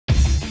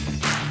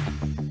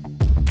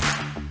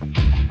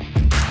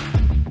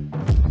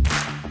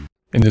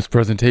In this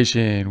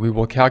presentation, we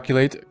will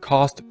calculate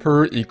cost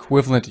per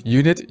equivalent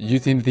unit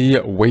using the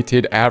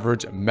weighted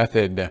average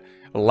method.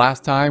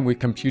 Last time we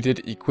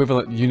computed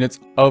equivalent units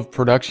of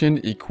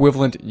production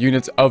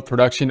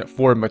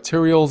for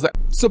materials.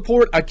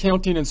 Support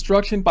accounting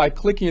instruction by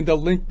clicking the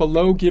link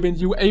below, giving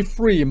you a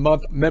free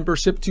month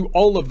membership to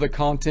all of the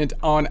content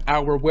on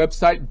our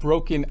website,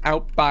 broken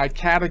out by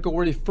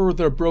category,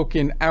 further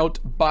broken out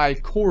by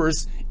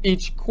course.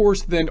 Each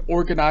course then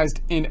organized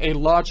in a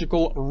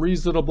logical,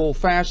 reasonable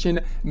fashion,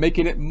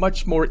 making it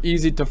much more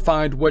easy to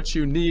find what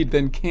you need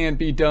than can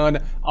be done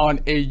on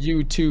a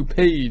YouTube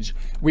page.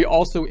 We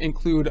also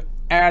include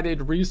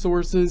added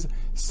resources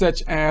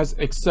such as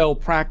Excel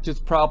practice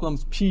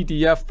problems,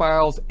 PDF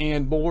files,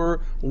 and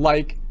more,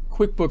 like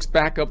QuickBooks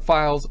backup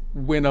files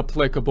when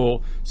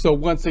applicable. So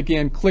once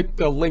again, click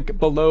the link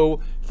below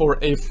for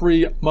a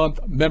free month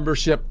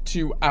membership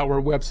to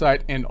our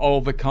website and all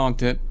the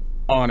content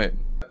on it.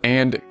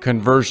 And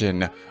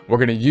conversion. We're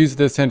going to use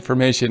this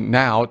information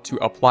now to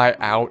apply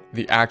out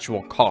the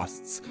actual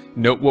costs.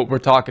 Note what we're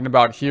talking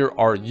about here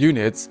are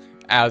units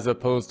as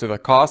opposed to the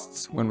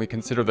costs. When we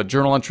consider the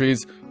journal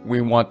entries, we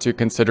want to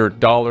consider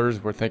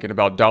dollars. We're thinking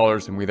about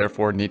dollars, and we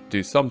therefore need to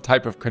do some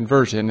type of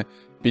conversion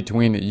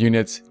between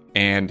units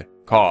and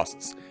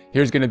costs.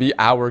 Here's going to be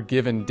our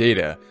given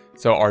data.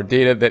 So our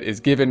data that is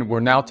given, we're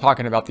now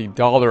talking about the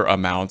dollar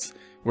amounts.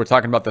 We're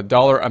talking about the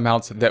dollar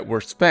amounts that were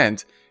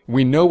spent.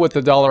 We know what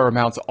the dollar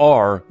amounts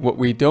are. What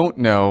we don't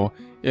know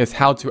is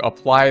how to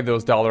apply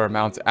those dollar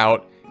amounts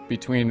out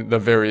between the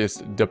various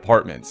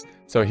departments.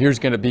 So here's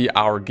going to be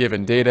our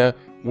given data.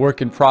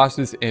 Work in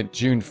process at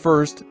June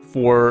 1st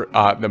for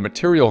the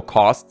material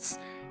costs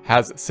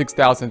has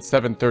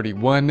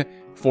 $6,731,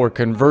 for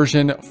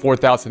conversion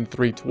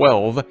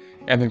 $4,312,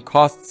 and then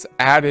costs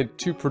added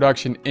to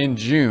production in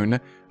June,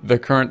 the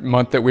current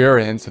month that we are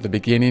in, so the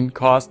beginning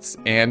costs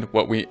and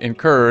what we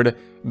incurred,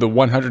 the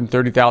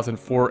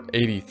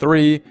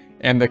 $130,483,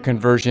 and the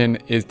conversion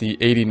is the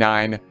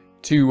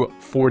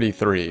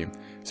 $89,243.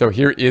 So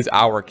here is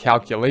our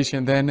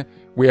calculation then.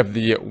 We have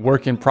the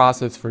work in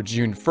process for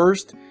June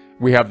 1st.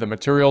 We have the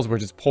materials. We're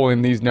just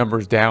pulling these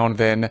numbers down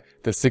then.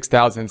 The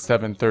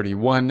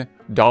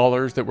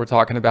 $6,731 that we're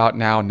talking about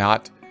now,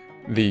 not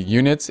the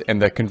units, and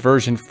the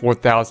conversion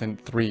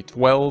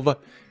 $4,312.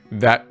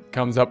 That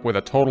comes up with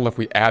a total, if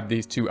we add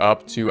these two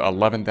up, to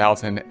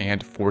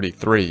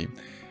 $11,043.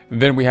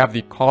 Then we have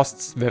the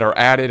costs that are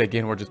added.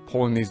 Again, we're just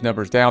pulling these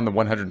numbers down, the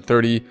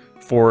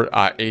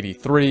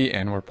 $130,483,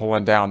 and we're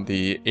pulling down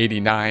the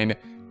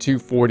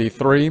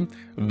 $89,243.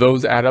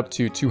 Those add up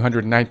to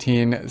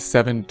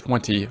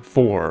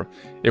 $219,724.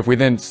 If we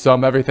then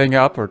sum everything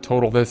up or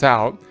total this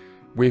out,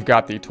 we've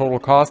got the total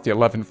cost, the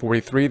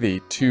 $11,043,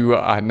 the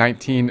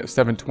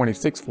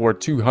 $219,726 for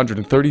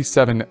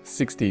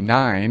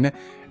 $237,69,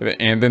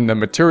 and then the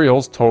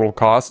materials total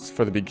costs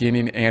for the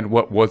beginning and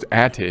what was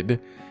added.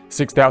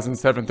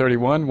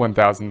 $6,731,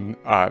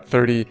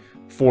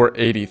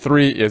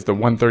 $1,030,483 is the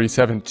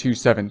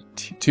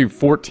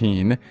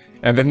 $137,214,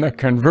 and then the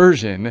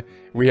conversion,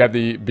 we have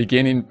the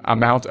beginning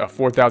amount of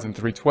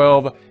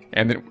 $4,312,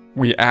 and then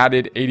we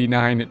added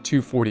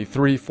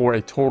 $89,243 for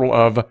a total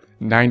of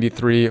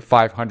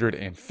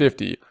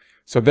 $93,550.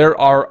 So there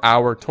are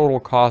our total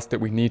costs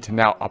that we need to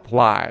now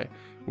apply.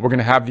 We're going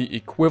to have the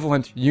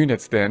equivalent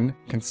units then,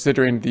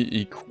 considering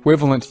the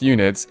equivalent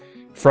units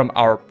from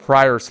our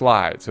prior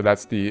slide. So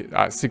that's the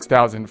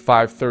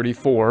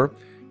 6,534.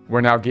 We're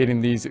now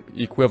getting these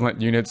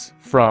equivalent units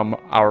from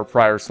our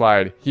prior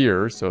slide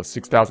here. So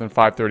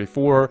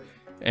 6,534,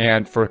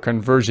 and for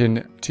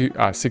conversion to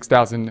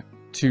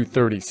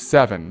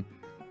 6,237.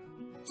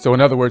 So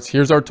in other words,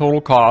 here's our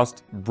total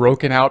cost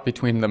broken out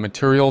between the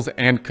materials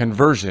and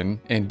conversion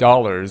in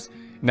dollars.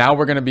 Now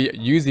we're going to be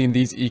using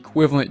these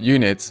equivalent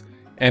units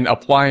and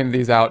applying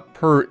these out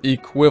per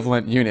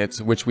equivalent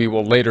units, which we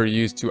will later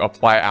use to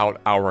apply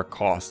out our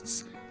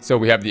costs. So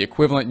we have the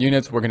equivalent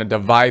units. We're going to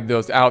divide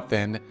those out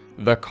then.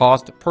 The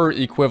cost per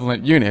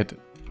equivalent unit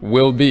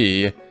will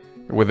be,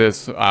 with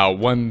this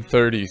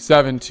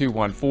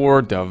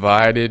 137,214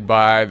 divided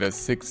by the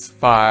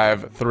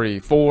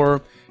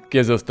 6,534,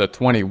 gives us the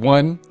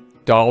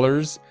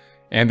 $21.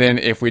 And then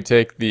if we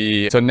take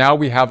so now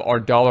we have our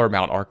dollar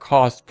amount, our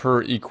cost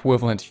per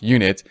equivalent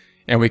unit,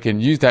 and we can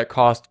use that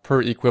cost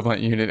per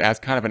equivalent unit as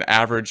kind of an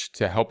average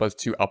to help us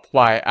to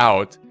apply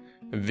out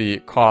the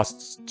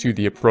costs to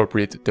the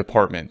appropriate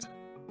department.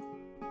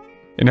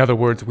 In other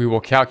words, we will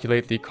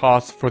calculate the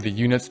costs for the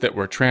units that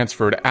were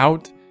transferred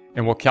out,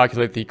 and we'll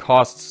calculate the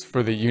costs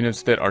for the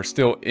units that are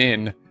still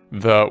in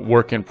the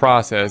work in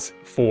process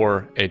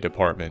for a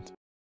department.